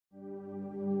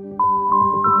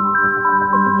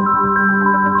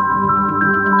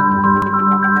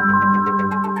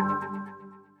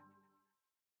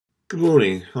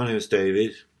my name is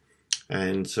David,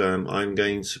 and I'm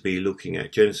going to be looking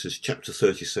at Genesis chapter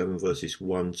 37 verses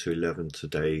 1 to 11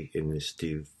 today in this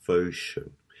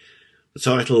devotion. The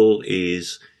title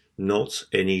is Not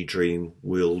Any Dream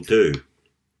Will Do.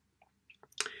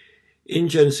 In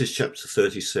Genesis chapter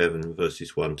 37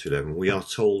 verses 1 to 11 we are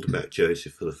told about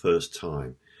Joseph for the first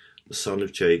time, the son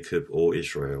of Jacob, or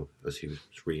Israel as he was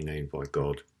renamed by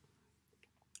God.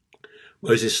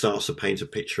 Moses starts to paint a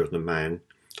picture of the man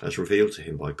as revealed to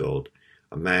him by God,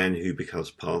 a man who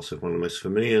becomes part of one of the most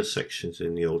familiar sections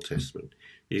in the Old Testament,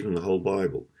 even the whole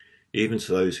Bible, even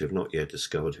to those who have not yet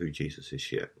discovered who Jesus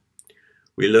is yet.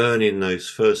 We learn in those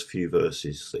first few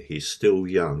verses that he's still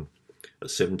young,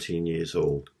 at 17 years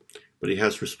old, but he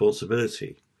has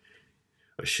responsibility.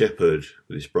 A shepherd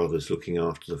with his brothers looking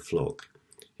after the flock.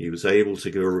 He was able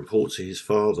to give a report to his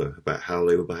father about how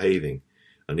they were behaving,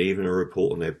 and even a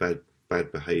report on their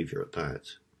bad behaviour at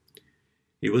that.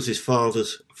 He was his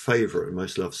father's favourite and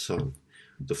most loved son,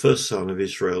 the first son of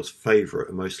Israel's favourite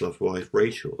and most loved wife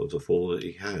Rachel of the four that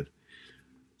he had.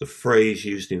 The phrase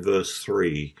used in verse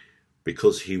 3,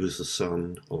 because he was the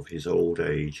son of his old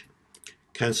age,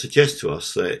 can suggest to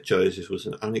us that Joseph was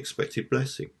an unexpected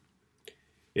blessing.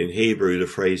 In Hebrew, the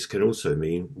phrase can also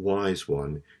mean wise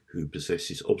one who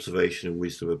possesses observation and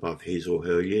wisdom above his or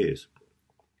her years.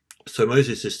 So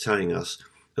Moses is telling us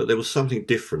that there was something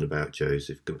different about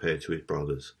Joseph compared to his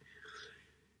brothers.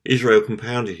 Israel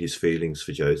compounded his feelings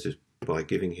for Joseph by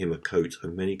giving him a coat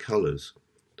of many colours.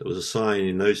 That was a sign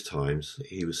in those times that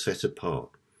he was set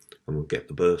apart and would get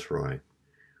the birthright.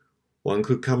 One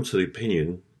could come to the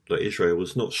opinion that Israel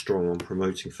was not strong on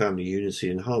promoting family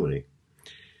unity and harmony.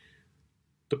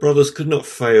 The brothers could not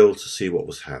fail to see what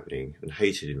was happening and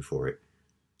hated him for it.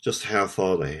 Just how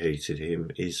far they hated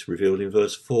him is revealed in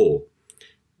verse 4,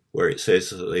 where it says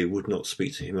that they would not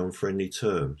speak to him on friendly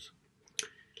terms.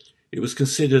 It was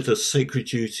considered a sacred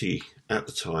duty at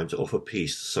the time to offer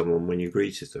peace to someone when you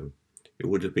greeted them. It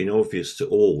would have been obvious to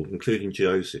all, including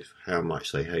Joseph, how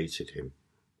much they hated him.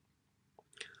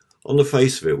 On the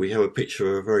face of it, we have a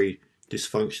picture of a very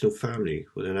dysfunctional family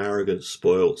with an arrogant,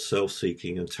 spoilt,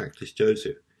 self-seeking and tactless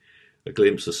Joseph, a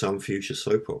glimpse of some future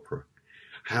soap opera.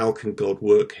 How can God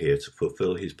work here to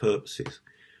fulfill his purposes?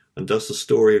 And does the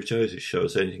story of Joseph show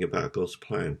us anything about God's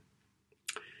plan?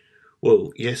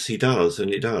 Well, yes, he does,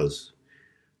 and it does.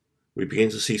 We begin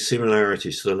to see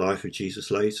similarities to the life of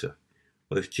Jesus later.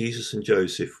 Both Jesus and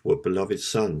Joseph were beloved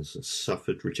sons and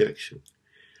suffered rejection.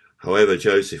 However,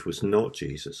 Joseph was not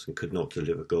Jesus and could not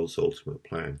deliver God's ultimate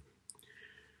plan.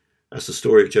 As the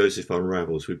story of Joseph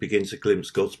unravels, we begin to glimpse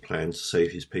God's plan to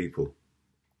save his people.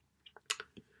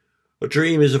 A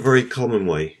dream is a very common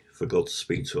way for God to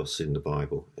speak to us in the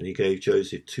Bible, and he gave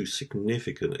Joseph two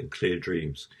significant and clear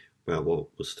dreams about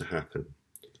what was to happen.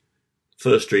 The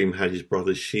first dream had his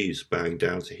brother's sheaves bowing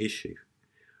down to his sheaf.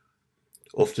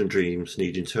 Often dreams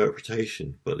need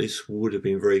interpretation, but this would have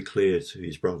been very clear to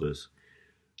his brothers.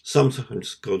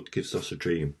 Sometimes God gives us a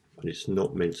dream, and it's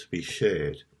not meant to be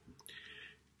shared.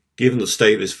 Given the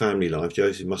state of his family life,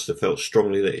 Joseph must have felt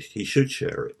strongly that he should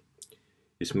share it.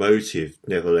 His motive,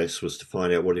 nevertheless, was to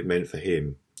find out what it meant for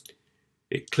him.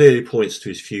 It clearly points to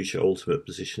his future ultimate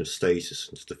position of status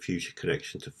and to the future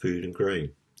connection to food and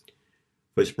grain.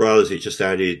 For his brothers, it just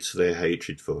added to their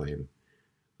hatred for him.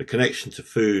 The connection to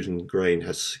food and grain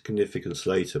has significance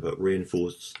later, but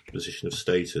reinforced the position of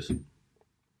status.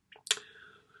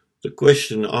 The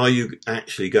question, are you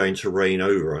actually going to reign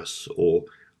over us, or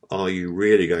are you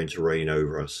really going to reign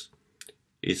over us,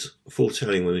 is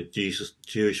foretelling when the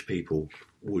Jewish people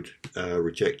would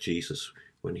reject Jesus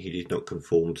when he did not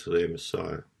conform to their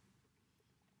Messiah.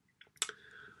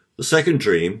 The second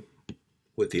dream,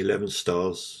 with the 11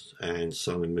 stars and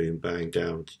sun and moon bowing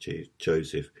down to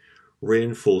Joseph,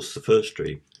 reinforced the first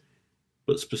dream,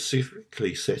 but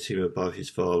specifically set him above his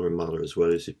father and mother as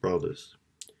well as his brothers.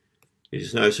 It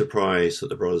is no surprise that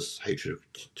the brothers' hatred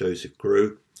of Joseph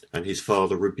grew, and his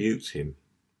father rebuked him.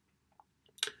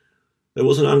 There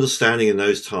was an understanding in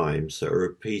those times that a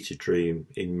repeated dream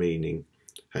in meaning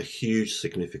had huge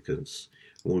significance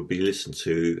and would be listened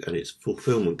to and its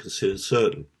fulfilment considered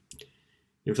certain.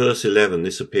 In verse 11,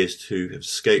 this appears to have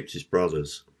escaped his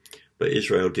brothers, but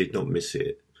Israel did not miss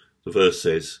it. The verse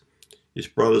says, his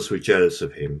brothers were jealous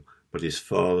of him, but his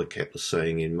father kept the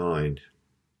saying in mind.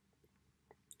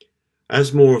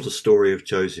 As more of the story of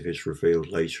Joseph is revealed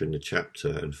later in the chapter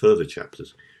and further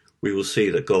chapters, we will see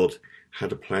that God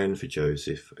had a plan for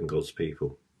Joseph and God's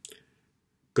people.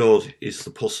 God is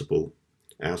the possible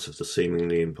out of the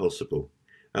seemingly impossible.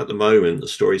 At the moment, the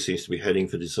story seems to be heading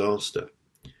for disaster,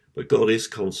 but God is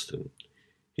constant.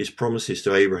 His promises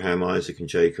to Abraham, Isaac and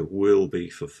Jacob will be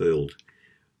fulfilled,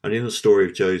 And in the story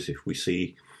of Joseph, we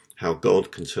see how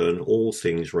God can turn all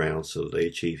things round so that they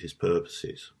achieve his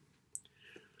purposes.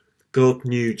 God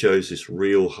knew Joseph's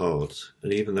real heart,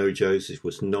 and even though Joseph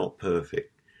was not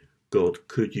perfect, God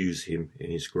could use him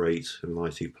in his great and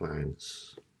mighty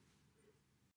plans.